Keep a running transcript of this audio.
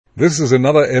This is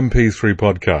another MP3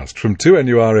 podcast from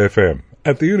 2NURFM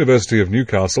at the University of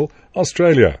Newcastle,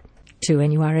 Australia.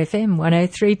 2NURFM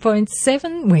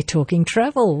 103.7, we're talking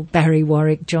travel. Barry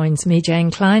Warwick joins me,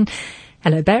 Jane Klein.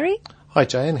 Hello, Barry. Hi,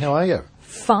 Jane. How are you?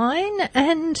 Fine,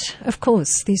 and of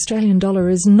course the Australian dollar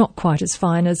is not quite as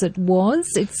fine as it was.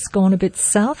 It's gone a bit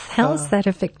south. How's that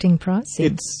affecting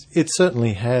pricing? It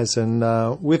certainly has,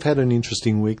 and we've had an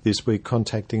interesting week this week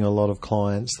contacting a lot of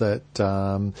clients that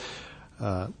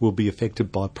will be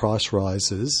affected by price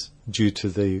rises due to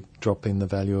the drop in the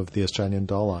value of the Australian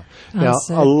dollar. Now,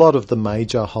 a lot of the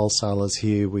major wholesalers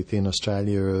here within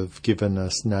Australia have given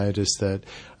us notice that,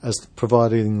 as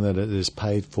providing that it is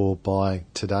paid for by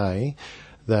today,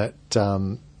 that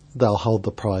they'll hold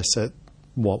the price at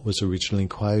what was originally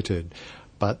quoted,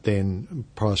 but then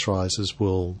price rises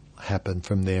will happen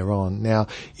from there on. Now,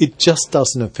 it just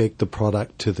doesn't affect the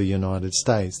product to the United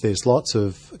States. There's lots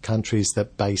of countries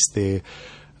that base their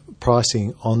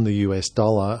pricing on the US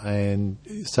dollar, and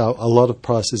so a lot of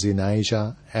prices in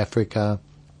Asia, Africa,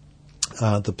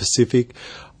 the Pacific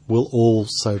will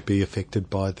also be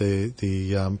affected by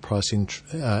the price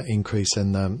increase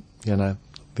and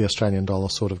the Australian dollar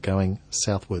sort of going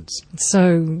southwards.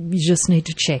 So you just need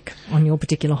to check on your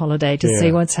particular holiday to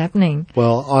see what's happening.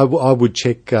 Well, I would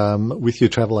check with your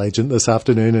travel agent this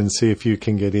afternoon and see if you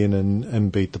can get in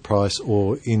and beat the price,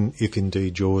 or if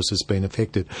indeed yours has been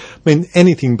affected. I mean,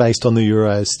 anything based on the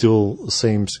euro still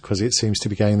seems, because it seems to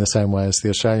be going the same way as the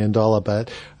Australian dollar,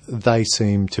 but they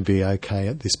seem to be okay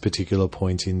at this particular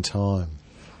point in time.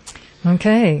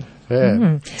 Okay.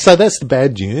 Yeah. So that's the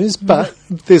bad news, but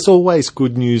there's always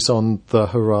good news on the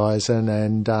horizon,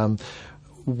 and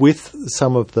with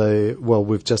some of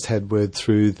we've just had word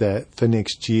through that for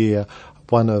next year,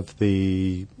 one of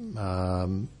the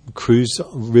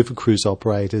river cruise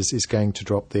operators is going to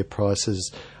drop their prices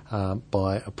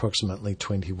by approximately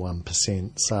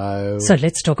 21%. So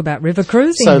let's talk about river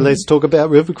cruising. So let's talk about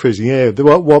river cruising. Yeah,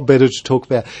 what better to talk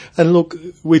about? And look,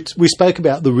 we spoke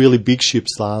about the really big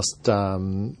ships last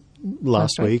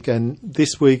week, and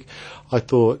this week I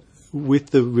thought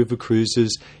with the river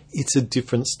cruises, it's a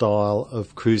different style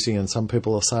of cruising, and some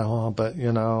people are saying, but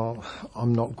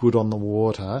I'm not good on the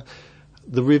water.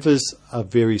 The rivers are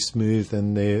very smooth,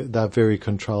 and they're very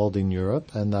controlled in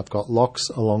Europe, and they've got locks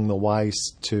along the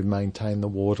waist to maintain the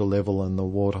water level and the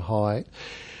water height.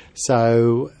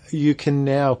 So you can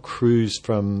now cruise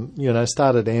from,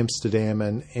 start at Amsterdam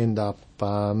and end up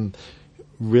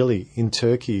really in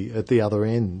Turkey at the other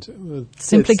end.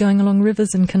 Simply going along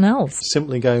rivers and canals.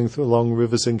 Simply going along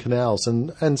rivers and canals.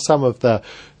 And some of the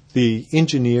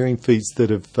engineering feats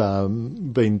that have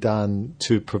been done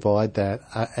to provide that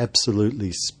are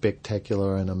absolutely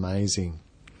spectacular and amazing.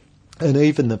 And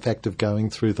even the fact of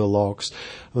going through the locks,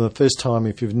 the first time,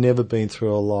 if you've never been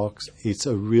through a locks, it's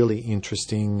a really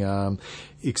interesting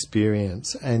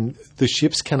experience. And the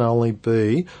ships can only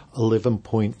be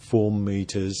 11.4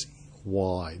 metres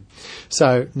wide.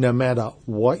 So no matter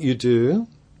what you do,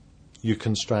 you're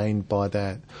constrained by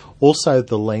that. Also,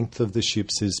 the length of the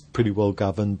ships is pretty well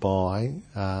governed by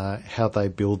how they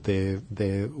build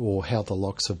or how the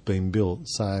locks have been built.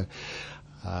 So,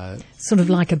 sort of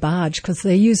like a barge, because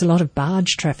they use a lot of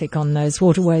barge traffic on those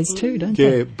waterways too, don't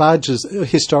they? Yeah, barges.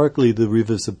 Historically, the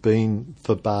rivers have been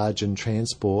for barge and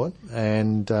transport,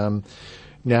 and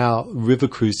now river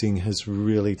cruising has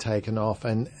really taken off,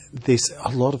 and there's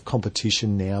a lot of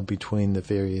competition now between the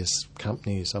various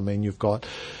companies. I mean, you've got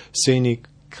Scenic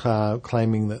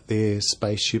claiming that their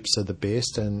spaceships are the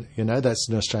best, and that's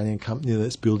an Australian company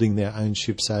that's building their own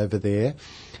ships over there.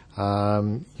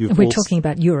 We're talking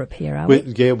about Europe here, are we?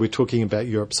 Yeah, we're talking about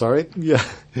Europe. Sorry, yeah,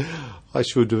 I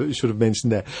should have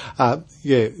mentioned that.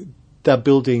 They're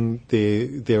building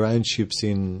their own ships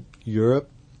in Europe.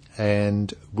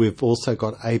 And we've also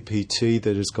got APT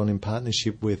that has gone in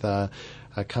partnership with a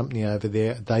company over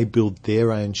there. They build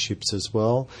their own ships as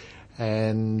well.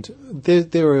 And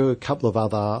there are a couple of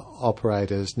other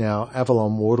operators. Now,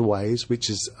 Avalon Waterways, which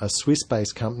is a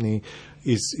Swiss-based company,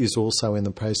 is also in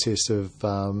the process of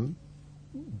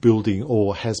building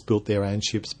or has built their own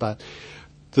ships. But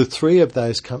the three of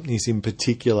those companies in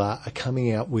particular are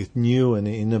coming out with new and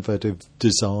innovative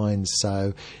designs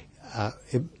to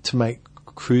make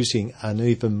cruising an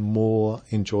even more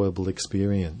enjoyable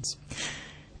experience.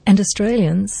 And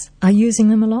Australians are using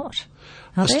them a lot,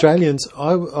 are Australians,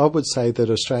 I would say that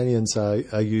Australians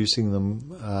are using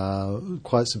them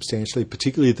quite substantially,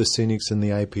 particularly the Scenics and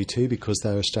the APT, because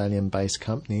they're Australian-based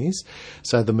companies.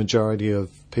 So the majority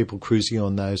of people cruising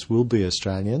on those will be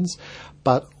Australians.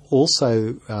 But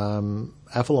also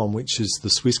Avalon, which is the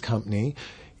Swiss company,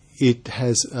 it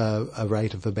has a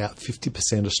rate of about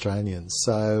 50% Australians.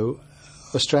 So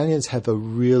Australians have a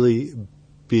really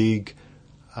big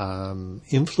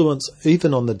influence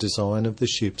even on the design of the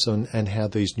ships and how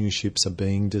these new ships are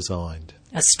being designed.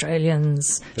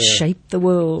 Australians shape the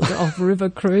world of river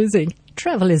cruising.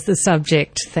 Travel is the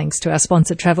subject, thanks to our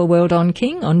sponsor Travel World on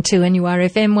King on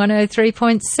 2NURFM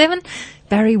 103.7.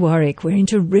 Barry Warwick, we're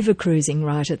into river cruising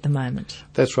right at the moment.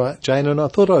 That's right, Jane, and I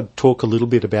thought I'd talk a little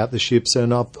bit about the ships,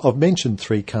 and I've mentioned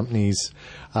three companies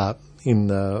in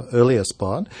the earlier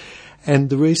spot, and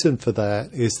the reason for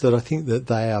that is that I think that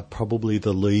they are probably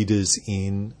the leaders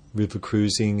in river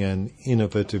cruising and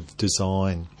innovative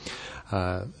design.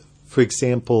 For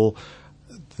example,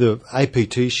 the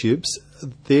APT ships,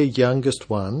 their youngest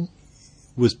one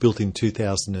was built in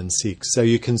 2006. So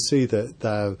you can see that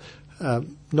they're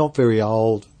not very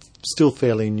old, still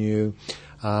fairly new,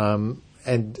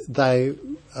 and they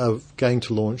are going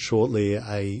to launch shortly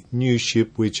a new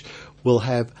ship which will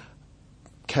have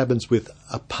cabins with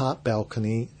a part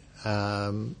balcony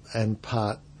and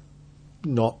part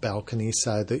not balcony,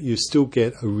 so that you still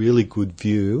get a really good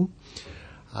view.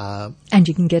 And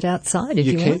you can get outside if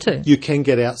you want to. You can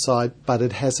get outside, but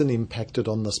it hasn't impacted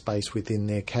on the space within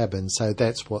their cabin. So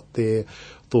that's what their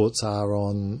thoughts are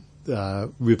on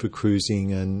river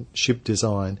cruising and ship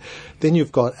design. Then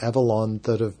you've got Avalon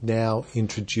that have now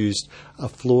introduced a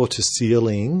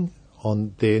floor-to-ceiling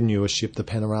on their newer ship, the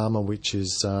Panorama, which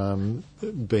is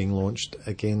being launched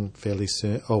again fairly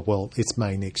soon. Oh, well, it's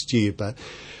May next year, but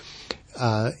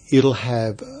it'll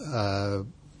have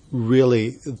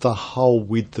really the whole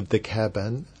width of the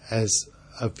cabin as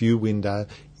a view window.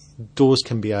 Doors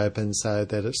can be open so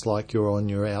that it's like you're on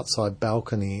your outside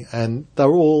balcony, and they're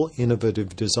all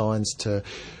innovative designs to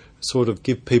sort of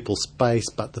give people space,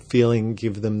 but the feeling,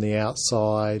 give them the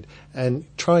outside, and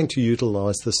trying to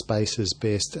utilise the space as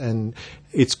best. And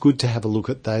it's good to have a look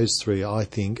at those three, I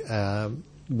think,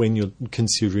 when you're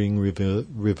considering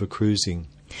river cruising.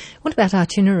 What about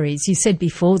itineraries? You said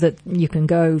before that you can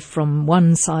go from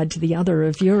one side to the other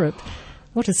of Europe.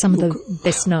 What are some of the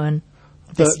best known,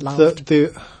 best loved?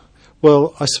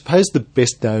 Well, I suppose the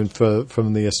best known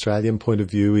from the Australian point of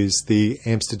view is the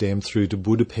Amsterdam through to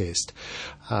Budapest.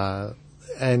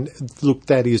 And look,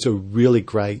 that is a really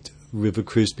great river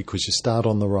cruise because you start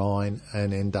on the Rhine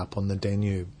and end up on the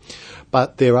Danube.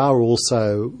 But there are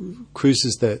also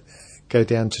cruises that go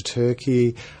down to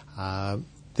Turkey.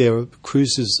 There are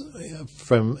cruises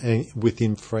from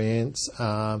within France.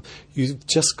 You've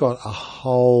just got a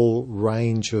whole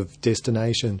range of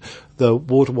destination. The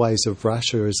waterways of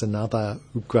Russia is another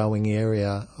growing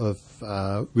area of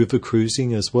river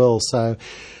cruising as well. So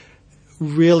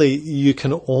really, you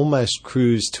can almost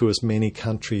cruise to as many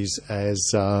countries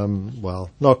as,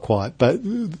 well, not quite, but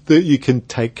you can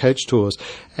take coach tours.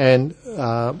 And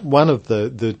one of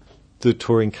the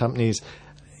touring companies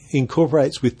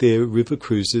incorporates with their river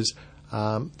cruises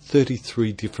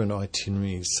 33 different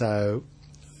itineraries. So,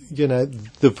 you know,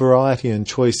 the variety and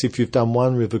choice, if you've done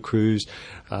one river cruise,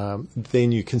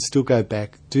 then you can still go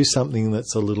back, do something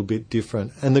that's a little bit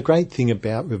different. And the great thing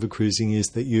about river cruising is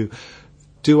that you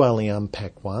do only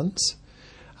unpack once.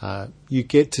 You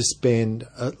get to spend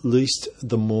at least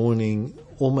the morning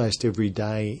almost every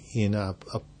day in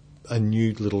a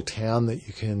new little town that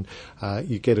you can,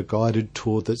 you get a guided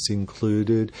tour that's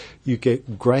included. You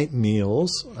get great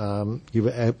meals.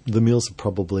 The meals are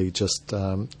probably just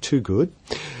too good.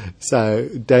 So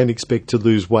don't expect to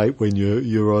lose weight when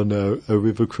you're on a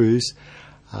river cruise.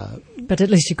 But at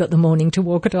least you've got the morning to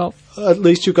walk it off. At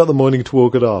least you've got the morning to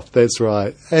walk it off. That's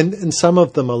right. And some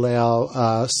of them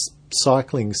allow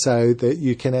cycling so that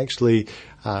you can actually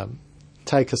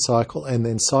take a cycle and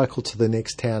then cycle to the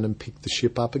next town and pick the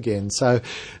ship up again. So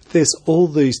there's all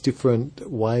these different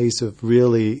ways of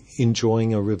really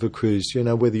enjoying a river cruise, you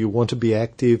know, whether you want to be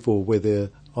active or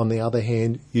whether, on the other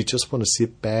hand, you just want to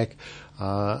sit back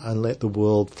and let the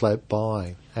world float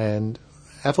by. And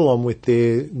Avalon, with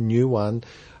their new one,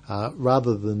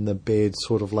 rather than the bed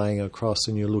sort of laying across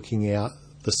and you're looking out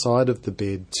the side of the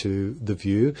bed to the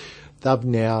view, they've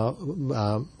now,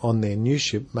 on their new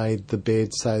ship, made the bed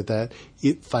so that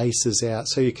it faces out.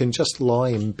 So you can just lie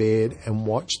in bed and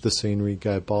watch the scenery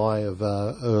go by of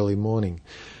early morning.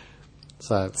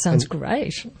 So sounds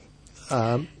great.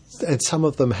 And some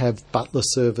of them have butler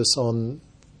service on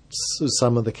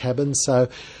some of the cabins. So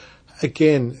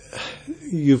again,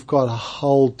 you've got a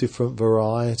whole different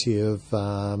variety of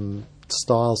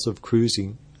styles of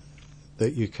cruising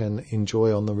that you can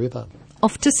enjoy on the river.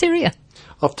 off to Syria.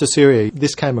 Off to Syria.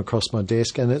 This came across my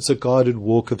desk, and it's a guided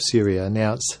walk of Syria.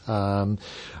 Now it's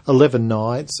 11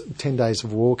 nights, 10 days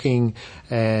of walking,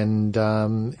 and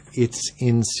it's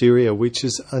in Syria, which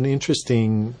is an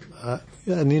interesting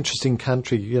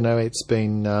country. You know, it's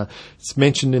been it's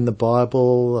mentioned in the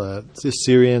Bible. The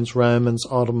Syrians, Romans,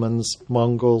 Ottomans,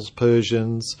 Mongols,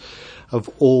 Persians have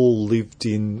all lived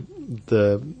in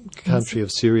the country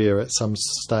of Syria at some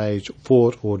stage,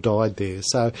 fought or died there.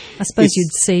 So I suppose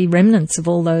you'd see remnants of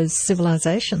all those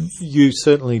civilisations. You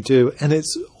certainly do, and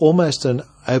it's almost an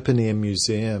open-air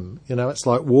museum. You know, it's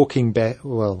like walking back,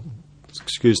 well,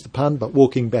 excuse the pun, but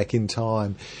walking back in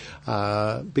time,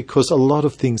 because a lot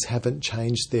of things haven't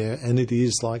changed there, and it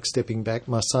is like stepping back.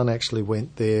 My son actually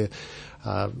went there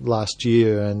last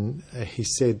year, and he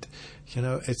said, you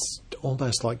know, it's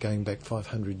almost like going back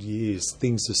 500 years.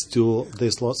 Things are still,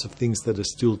 there's lots of things that are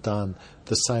still done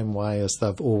the same way as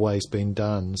they've always been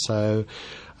done. So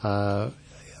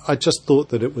I just thought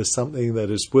that it was something that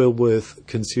is well worth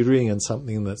considering, and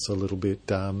something that's a little bit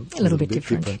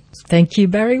different. Thank you,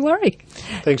 Barry Warwick.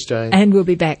 Thanks, Jane. And we'll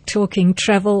be back talking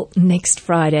travel next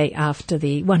Friday after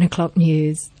the 1 o'clock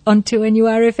news on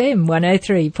 2NURFM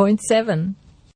 103.7.